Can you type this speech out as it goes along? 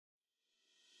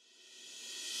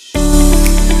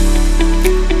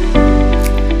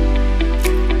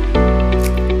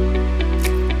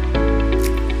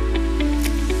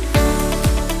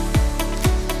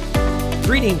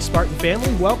Spartan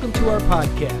family, welcome to our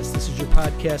podcast. This is your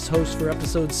podcast host for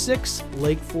episode 6,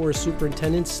 Lake Forest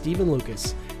Superintendent Stephen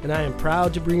Lucas, and I am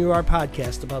proud to bring you our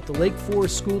podcast about the Lake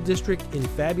Forest School District in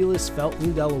fabulous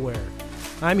Felton, Delaware.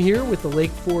 I'm here with the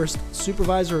Lake Forest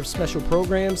Supervisor of Special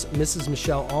Programs, Mrs.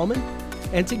 Michelle Allman,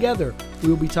 and together we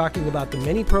will be talking about the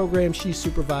many programs she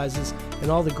supervises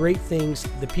and all the great things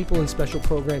the people in special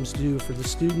programs do for the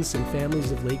students and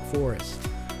families of Lake Forest.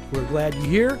 We're glad you're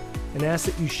here and ask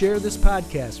that you share this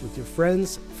podcast with your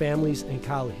friends, families, and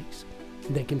colleagues.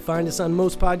 They can find us on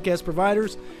most podcast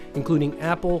providers, including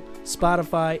Apple,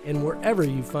 Spotify, and wherever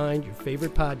you find your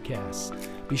favorite podcasts.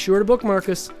 Be sure to bookmark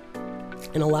us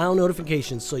and allow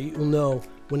notifications so you'll know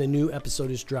when a new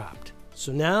episode is dropped.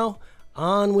 So now,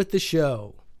 on with the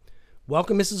show.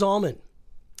 Welcome, Mrs. Allman.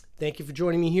 Thank you for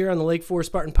joining me here on the Lake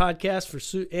Forest Spartan podcast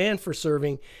for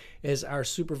serving as our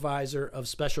Supervisor of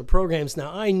Special Programs.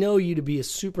 Now, I know you to be a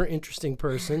super interesting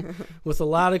person with a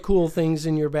lot of cool things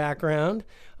in your background.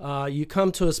 You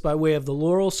come to us by way of the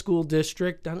Laurel School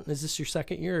District. Is this your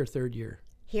second year or third year?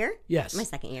 Here? Yes. My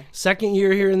second year. Second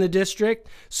year here in the district.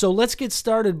 So let's get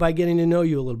started by getting to know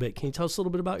you a little bit. Can you tell us a little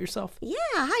bit about yourself? Yeah.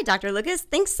 Hi, Dr. Lucas.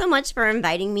 Thanks so much for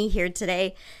inviting me here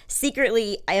today.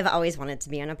 Secretly, I have always wanted to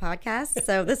be on a podcast,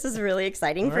 so this is really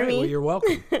exciting for me. Well, you're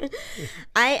welcome.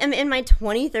 I am in my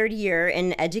 23rd year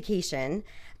in education.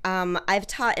 I've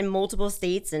taught in multiple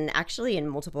states and actually in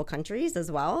multiple countries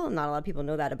as well. Not a lot of people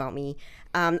know that about me.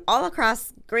 All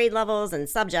across grade levels and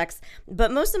subjects,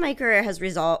 but most of my career has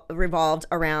revolved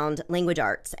around language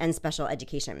arts and special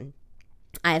education.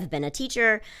 I've been a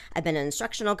teacher, I've been an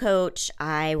instructional coach,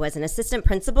 I was an assistant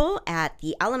principal at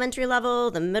the elementary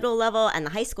level, the middle level, and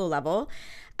the high school level.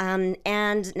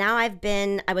 And now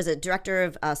I was a director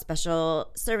of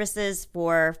special services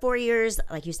for 4 years,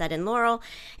 like you said, in Laurel.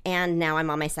 And now I'm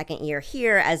on my second year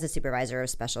here as a supervisor of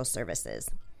special services.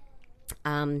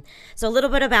 So a little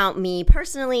bit about me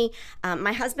personally.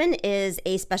 My husband is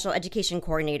a special education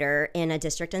coordinator in a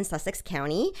district in Sussex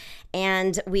County,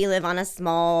 and we live on a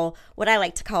small, what I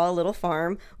like to call a little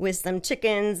farm with some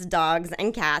chickens, dogs,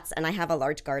 and cats, and I have a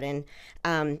large garden.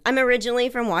 I'm originally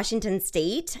from Washington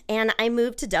State, and I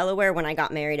moved to Delaware when I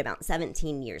got married about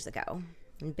 17 years ago.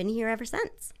 I've been here ever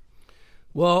since.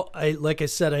 Well, like I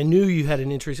said, I knew you had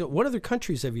an interest. What other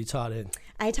countries have you taught in?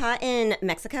 I taught in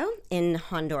Mexico, in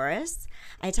Honduras.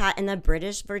 I taught in the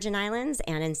British Virgin Islands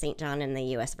and in St. John in the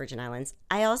U.S. Virgin Islands.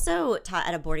 I also taught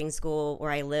at a boarding school where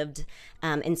I lived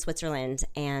in Switzerland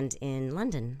and in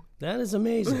London. That is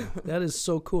amazing. That is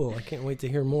so cool. I can't wait to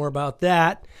hear more about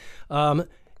that.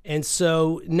 And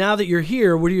so now that you're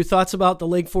here, what are your thoughts about the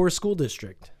Lake Forest School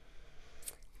District?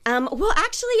 Well,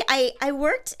 actually, I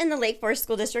worked in the Lake Forest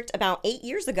School District about 8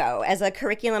 years ago as a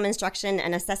curriculum instruction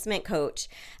and assessment coach.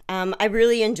 I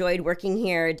really enjoyed working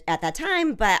here at that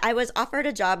time, but I was offered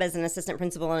a job as an assistant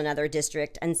principal in another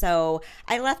district, and so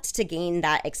I left to gain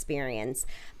that experience,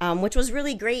 which was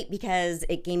really great because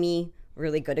it gave me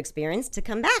really good experience to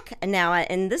come back and now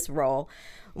in this role.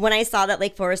 When I saw that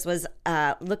Lake Forest was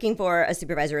looking for a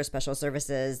supervisor of special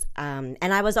services, and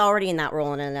I was already in that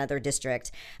role in another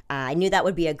district, I knew that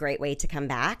would be a great way to come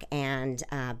back and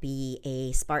be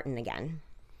a Spartan again.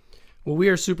 Well, we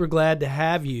are super glad to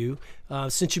have you.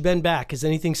 Since you've been back, has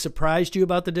anything surprised you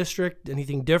about the district?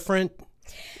 Anything different?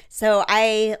 So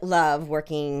I love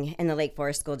working in the Lake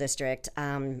Forest School District.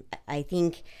 I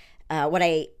think what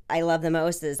I love the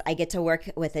most is I get to work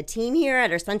with a team here at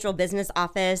our central business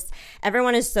office.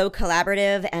 Everyone is so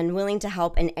collaborative and willing to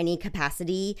help in any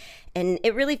capacity, and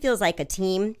it really feels like a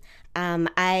team.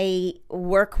 I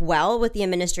work well with the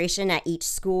administration at each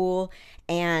school,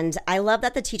 and I love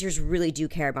that the teachers really do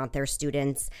care about their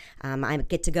students. I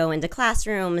get to go into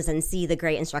classrooms and see the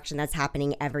great instruction that's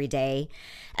happening every day.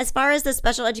 As far as the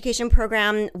special education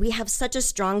program, we have such a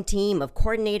strong team of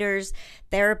coordinators,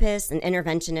 therapists, and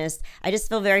interventionists. I just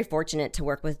feel very fortunate to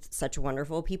work with such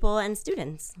wonderful people and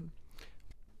students.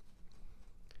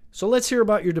 So let's hear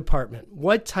about your department.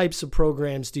 What types of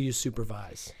programs do you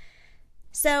supervise?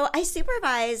 So I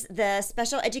supervise the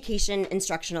special education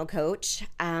instructional coach.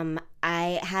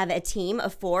 I have a team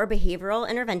of 4 behavioral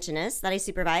interventionists that I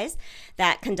supervise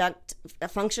that conduct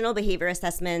functional behavior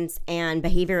assessments and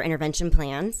behavior intervention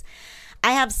plans.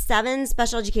 I have 7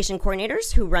 special education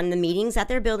coordinators who run the meetings at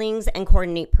their buildings and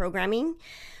coordinate programming.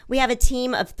 We have a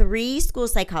team of 3 school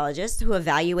psychologists who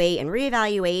evaluate and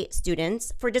reevaluate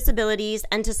students for disabilities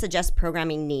and to suggest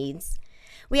programming needs.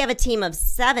 We have a team of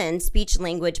 7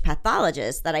 speech-language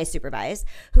pathologists that I supervise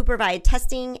who provide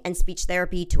testing and speech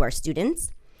therapy to our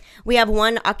students. We have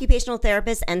 1 occupational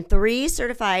therapist and 3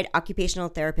 certified occupational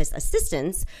therapist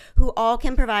assistants who all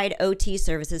can provide OT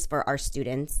services for our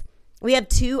students. We have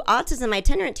 2 autism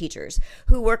itinerant teachers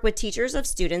who work with teachers of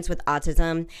students with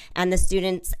autism and the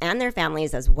students and their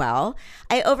families as well.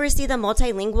 I oversee the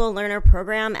multilingual learner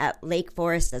program at Lake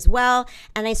Forest as well,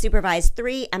 and I supervise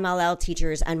 3 MLL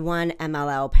teachers and 1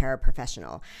 MLL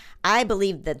paraprofessional. I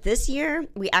believe that this year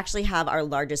we actually have our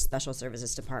largest special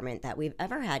services department that we've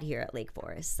ever had here at Lake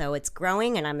Forest. So it's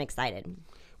growing and I'm excited.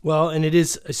 Well, and it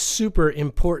is a super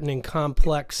important and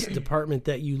complex department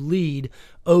that you lead.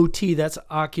 OT, that's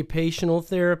occupational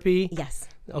therapy? Yes.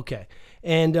 Okay.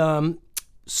 And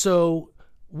so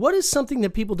what is something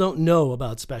that people don't know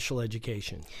about special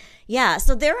education? Yeah,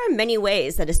 so there are many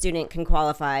ways that a student can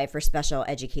qualify for special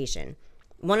education.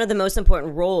 One of the most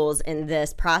important roles in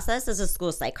this process is a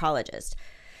school psychologist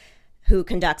who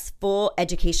conducts full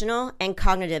educational and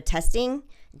cognitive testing,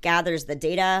 gathers the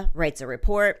data, writes a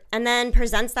report, and then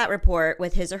presents that report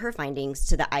with his or her findings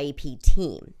to the IEP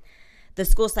team. The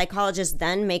school psychologist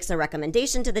then makes a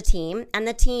recommendation to the team, and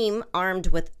the team, armed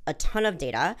with a ton of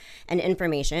data and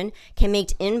information, can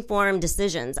make informed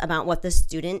decisions about what the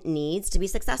student needs to be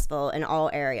successful in all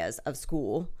areas of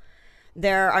school.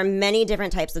 There are many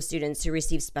different types of students who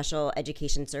receive special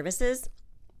education services.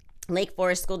 Lake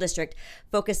Forest School District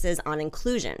focuses on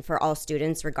inclusion for all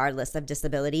students regardless of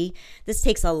disability. This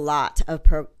takes a lot of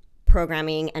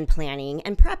programming and planning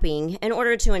and prepping in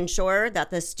order to ensure that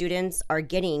the students are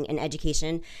getting an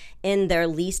education in their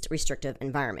least restrictive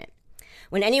environment.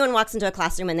 When anyone walks into a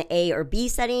classroom in the A or B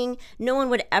setting, no one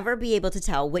would ever be able to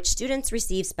tell which students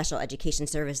receive special education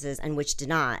services and which do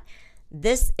not.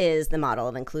 This is the model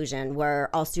of inclusion where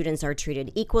all students are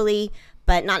treated equally,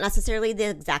 but not necessarily the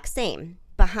exact same.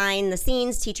 Behind the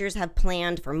scenes, teachers have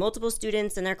planned for multiple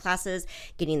students in their classes,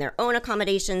 getting their own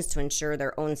accommodations to ensure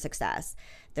their own success.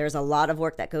 There's a lot of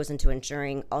work that goes into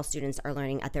ensuring all students are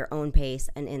learning at their own pace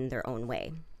and in their own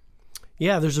way.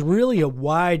 Yeah, there's really a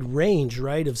wide range,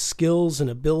 right, of skills and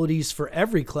abilities for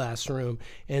every classroom.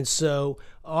 And so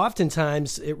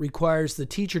oftentimes it requires the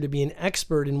teacher to be an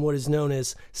expert in what is known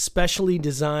as specially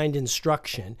designed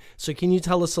instruction. So can you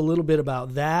tell us a little bit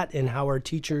about that and how our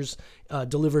teachers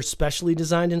deliver specially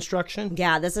designed instruction?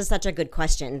 Yeah, this is such a good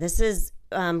question. This is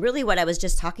really what I was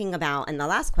just talking about in the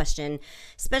last question.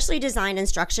 Specially designed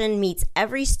instruction meets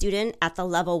every student at the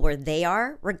level where they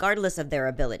are, regardless of their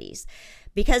abilities.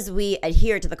 Because we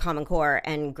adhere to the Common Core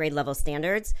and grade level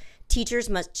standards, teachers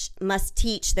must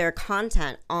teach their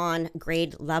content on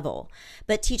grade level.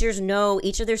 But teachers know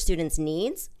each of their students'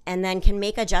 needs and then can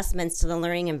make adjustments to the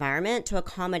learning environment to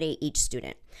accommodate each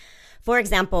student. For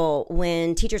example,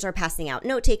 when teachers are passing out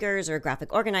note takers or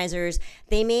graphic organizers,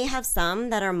 they may have some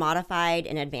that are modified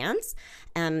in advance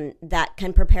that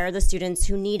can prepare the students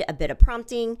who need a bit of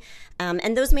prompting.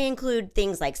 And those may include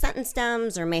things like sentence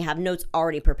stems or may have notes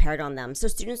already prepared on them. So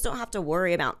students don't have to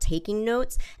worry about taking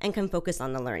notes and can focus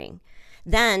on the learning.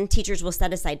 Then teachers will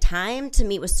set aside time to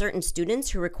meet with certain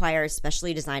students who require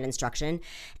specially designed instruction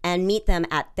and meet them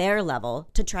at their level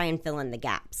to try and fill in the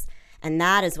gaps. And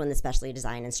that is when the specially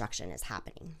designed instruction is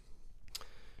happening.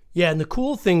 Yeah, and the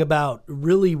cool thing about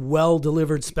really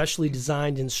well-delivered, specially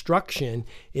designed instruction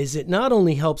is it not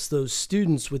only helps those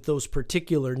students with those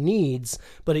particular needs,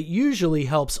 but it usually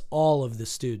helps all of the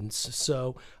students.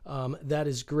 So that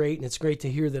is great, and it's great to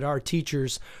hear that our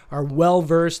teachers are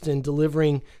well-versed in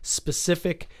delivering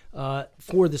specific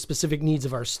for the specific needs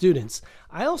of our students.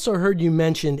 I also heard you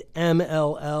mentioned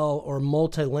MLL, or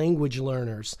multi-language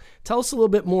learners. Tell us a little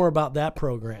bit more about that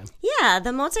program. Yeah, the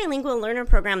Multilingual Learner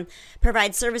Program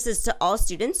provides services to all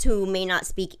students who may not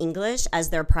speak English as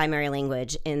their primary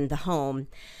language in the home.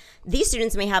 These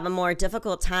students may have a more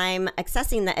difficult time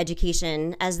accessing the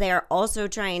education as they are also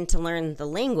trying to learn the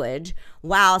language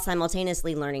while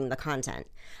simultaneously learning the content.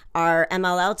 Our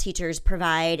MLL teachers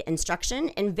provide instruction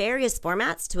in various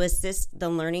formats to assist the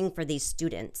learning for these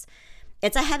students.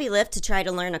 It's a heavy lift to try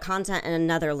to learn a content in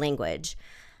another language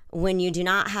when you do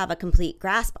not have a complete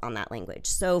grasp on that language.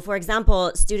 So, for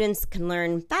example, students can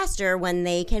learn faster when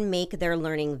they can make their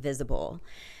learning visible.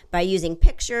 By using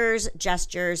pictures,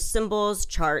 gestures, symbols,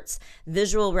 charts,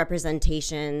 visual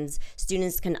representations,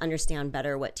 students can understand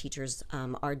better what teachers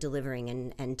are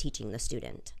delivering and teaching the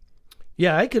student.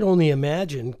 Yeah, I could only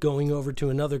imagine going over to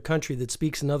another country that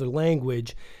speaks another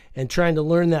language and trying to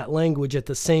learn that language at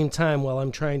the same time while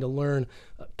I'm trying to learn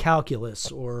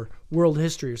calculus or world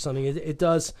history or something. It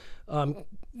does,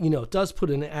 it does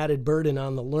put an added burden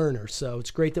on the learner. So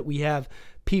it's great that we have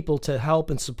people to help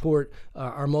and support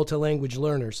our multilanguage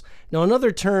learners. Now,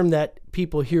 another term that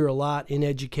people hear a lot in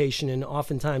education and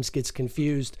oftentimes gets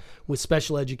confused with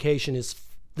special education is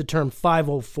the term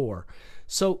 504.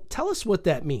 So tell us what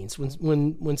that means.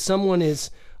 When someone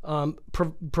is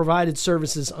provided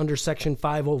services under Section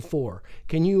 504.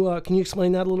 Can you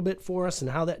explain that a little bit for us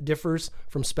and how that differs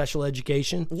from special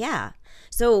education? Yeah.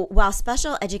 So while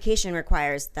special education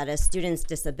requires that a student's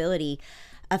disability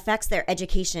affects their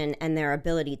education and their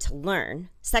ability to learn,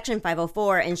 Section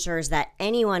 504 ensures that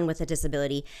anyone with a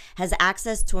disability has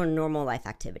access to a normal life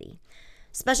activity.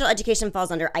 Special education falls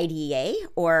under IDEA,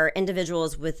 or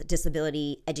Individuals with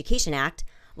Disability Education Act,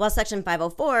 while Section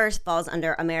 504 falls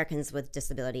under Americans with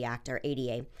Disability Act, or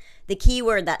ADA. The key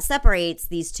word that separates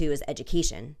these two is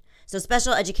education. So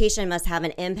special education must have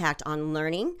an impact on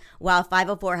learning, while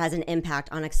 504 has an impact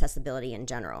on accessibility in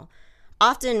general.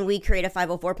 Often we create a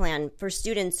 504 plan for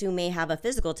students who may have a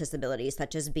physical disability,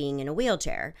 such as being in a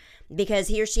wheelchair, because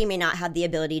he or she may not have the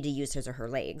ability to use his or her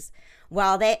legs.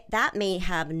 While that may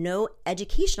have no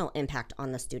educational impact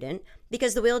on the student,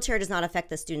 because the wheelchair does not affect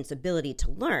the student's ability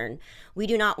to learn, we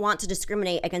do not want to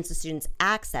discriminate against the student's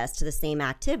access to the same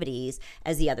activities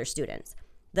as the other students.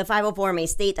 The 504 may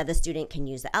state that the student can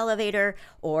use the elevator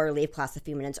or leave class a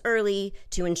few minutes early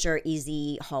to ensure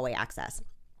easy hallway access.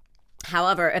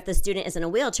 However, if the student is in a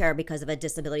wheelchair because of a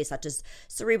disability such as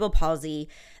cerebral palsy,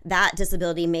 that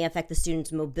disability may affect the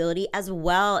student's mobility as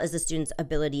well as the student's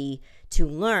ability to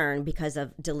learn because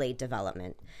of delayed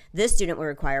development. This student will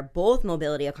require both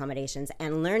mobility accommodations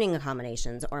and learning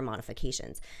accommodations or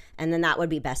modifications, and then that would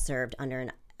be best served under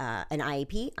an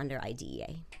IEP under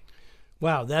IDEA.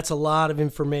 Wow, that's a lot of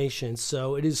information.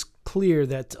 So it is clear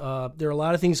that there are a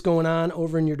lot of things going on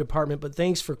over in your department, but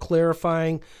thanks for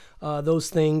clarifying those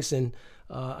things. And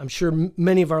I'm sure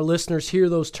many of our listeners hear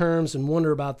those terms and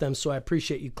wonder about them, so I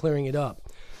appreciate you clearing it up.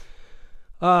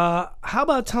 How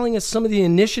about telling us some of the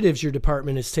initiatives your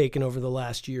department has taken over the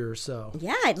last year or so?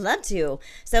 Yeah, I'd love to.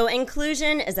 So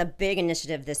inclusion is a big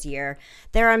initiative this year.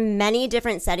 There are many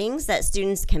different settings that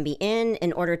students can be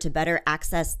in order to better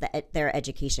access their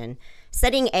education.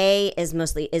 Setting A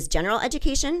is general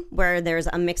education, where there's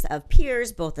a mix of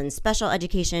peers, both in special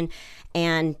education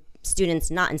and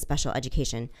students not in special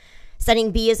education.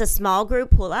 Setting B is a small group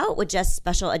pullout with just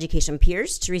special education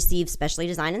peers to receive specially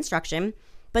designed instruction,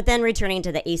 but then returning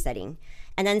to the A setting.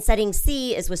 And then setting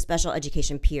C is with special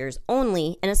education peers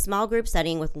only in a small group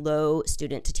setting with low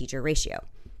student to teacher ratio.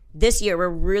 This year, we're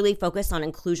really focused on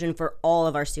inclusion for all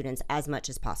of our students as much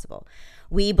as possible.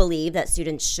 We believe that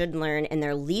students should learn in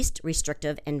their least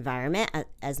restrictive environment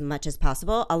as much as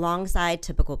possible alongside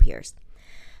typical peers.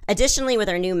 Additionally, with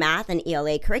our new math and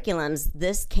ELA curriculums,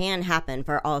 this can happen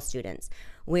for all students.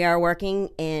 We are working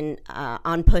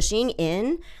on pushing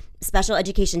in special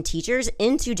education teachers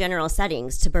into general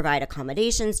settings to provide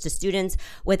accommodations to students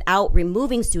without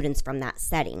removing students from that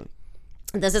setting.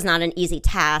 This is not an easy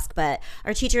task, but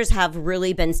our teachers have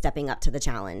really been stepping up to the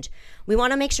challenge. We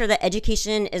want to make sure that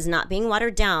education is not being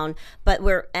watered down, but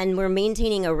we're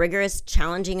maintaining a rigorous,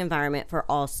 challenging environment for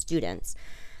all students.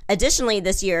 Additionally,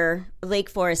 this year, Lake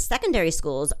Forest secondary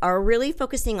schools are really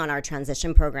focusing on our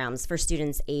transition programs for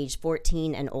students age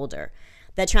 14 and older.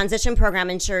 The transition program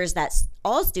ensures that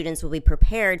all students will be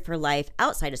prepared for life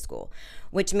outside of school,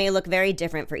 which may look very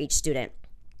different for each student.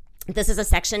 This is a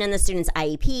section in the student's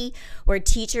IEP where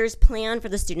teachers plan for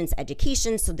the student's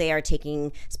education, so they are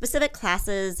taking specific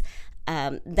classes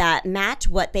that match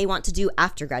what they want to do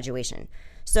after graduation.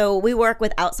 So we work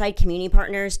with outside community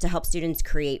partners to help students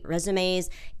create resumes,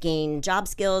 gain job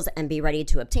skills, and be ready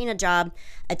to obtain a job,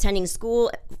 attending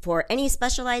school for any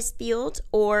specialized field,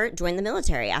 or join the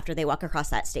military after they walk across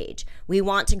that stage. We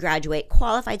want to graduate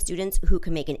qualified students who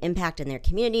can make an impact in their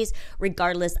communities,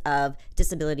 regardless of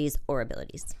disabilities or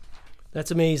abilities.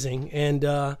 That's amazing. And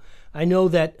I know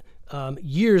that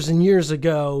years and years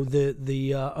ago,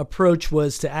 the approach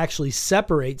was to actually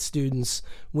separate students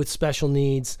with special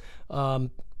needs.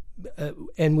 And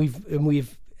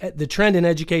the trend in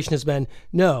education has been,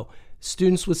 no,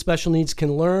 students with special needs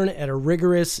can learn at a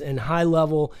rigorous and high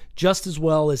level just as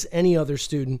well as any other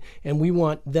student, and we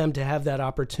want them to have that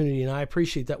opportunity. And I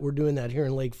appreciate that we're doing that here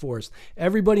in Lake Forest.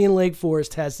 Everybody in Lake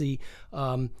Forest has the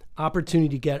opportunity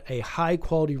to get a high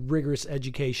quality, rigorous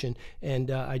education, and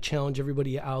I challenge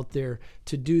everybody out there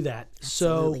to do that.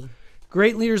 Absolutely. So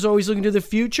great leaders always looking to the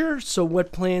future. So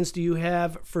what plans do you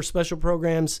have for special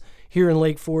programs here in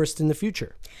Lake Forest in the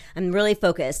future? I'm really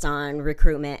focused on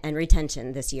recruitment and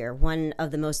retention this year. One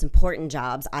of the most important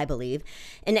jobs, I believe,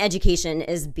 in education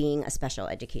is being a special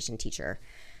education teacher.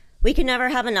 We can never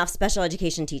have enough special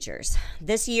education teachers.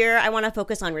 This year, I want to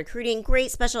focus on recruiting great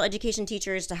special education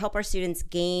teachers to help our students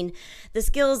gain the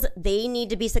skills they need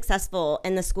to be successful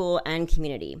in the school and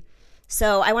community.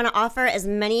 So I want to offer as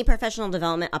many professional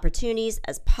development opportunities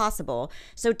as possible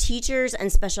so teachers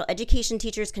and special education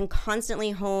teachers can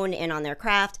constantly hone in on their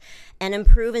craft and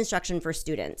improve instruction for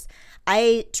students.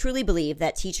 I truly believe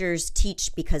that teachers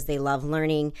teach because they love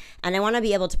learning, and I want to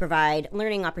be able to provide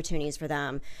learning opportunities for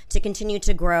them to continue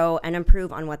to grow and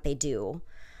improve on what they do.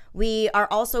 We are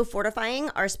also fortifying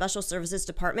our special services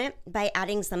department by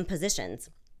adding some positions.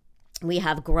 We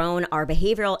have grown our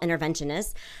behavioral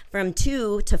interventionists from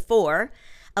 2 to 4,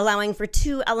 allowing for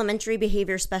 2 elementary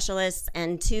behavior specialists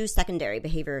and 2 secondary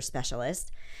behavior specialists.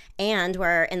 And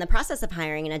we're in the process of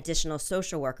hiring an additional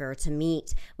social worker to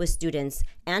meet with students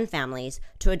and families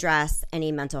to address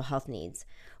any mental health needs.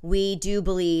 We do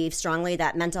believe strongly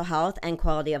that mental health and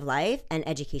quality of life and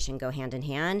education go hand in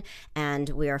hand, and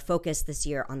we are focused this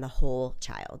year on the whole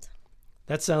child.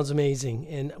 That sounds amazing.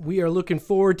 And we are looking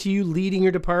forward to you leading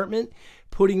your department,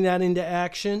 putting that into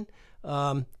action.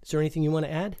 Is there anything you want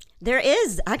to add? There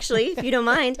is, actually, if you don't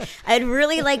mind. I'd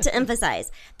really like to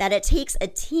emphasize that it takes a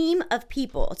team of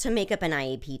people to make up an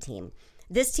IEP team.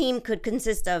 This team could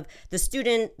consist of the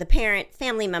student, the parent,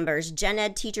 family members, gen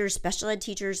ed teachers, special ed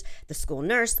teachers, the school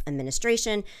nurse,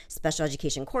 administration, special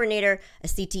education coordinator, a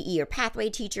CTE or pathway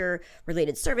teacher,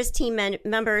 related service team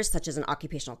members such as an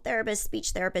occupational therapist, speech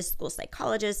therapist, school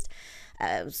psychologist,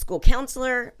 school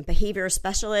counselor, behavior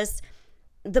specialist.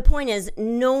 The point is,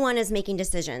 no one is making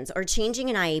decisions or changing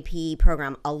an IEP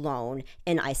program alone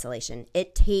in isolation.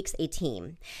 It takes a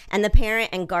team. And the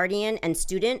parent and guardian and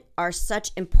student are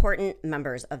such important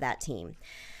members of that team.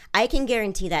 I can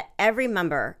guarantee that every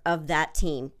member of that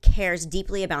team cares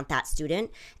deeply about that student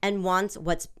and wants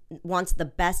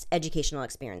the best educational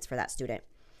experience for that student.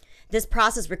 This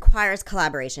process requires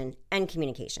collaboration and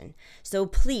communication. So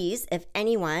please, if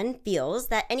anyone feels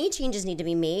that any changes need to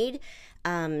be made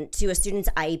to a student's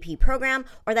IEP program,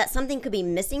 or that something could be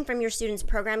missing from your student's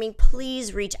programming,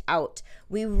 please reach out.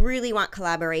 We really want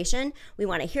collaboration. We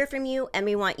want to hear from you, and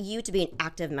we want you to be an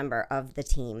active member of the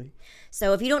team.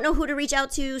 So if you don't know who to reach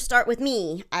out to, start with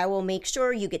me. I will make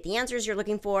sure you get the answers you're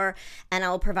looking for, and I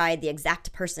will provide the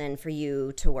exact person for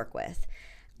you to work with.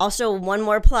 Also, one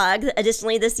more plug.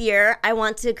 Additionally, this year, I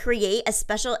want to create a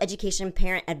special education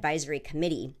parent advisory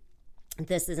committee.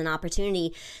 This is an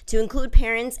opportunity to include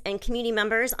parents and community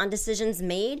members on decisions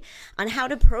made on how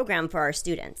to program for our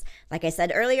students. Like I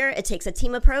said earlier, it takes a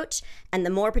team approach, and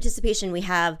the more participation we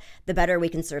have, the better we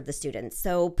can serve the students.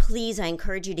 So please, I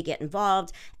encourage you to get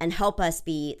involved and help us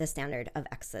be the standard of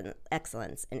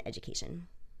excellence in education.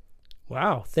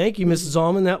 Wow. Thank you, Mrs.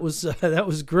 Allman. That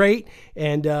was great.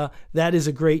 And that is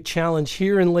a great challenge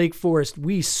here in Lake Forest.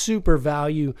 We super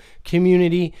value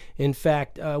community. In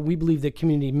fact, we believe that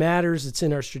community matters. It's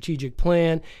in our strategic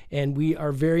plan, and we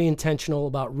are very intentional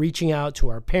about reaching out to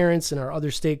our parents and our other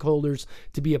stakeholders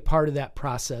to be a part of that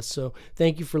process. So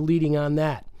thank you for leading on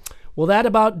that. Well, that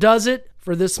about does it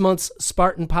for this month's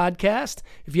Spartan podcast.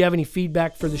 If you have any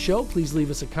feedback for the show, please leave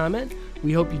us a comment.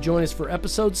 We hope you join us for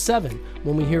episode 7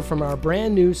 when we hear from our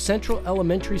brand new Central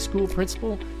Elementary School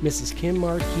principal, Mrs. Kim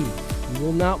Markey. You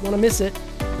will not want to miss it.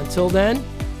 Until then,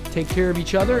 take care of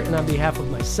each other, and on behalf of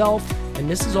myself and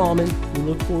Mrs. Allman, we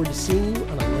look forward to seeing you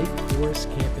on a Lake Forest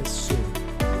campus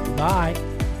soon. Bye.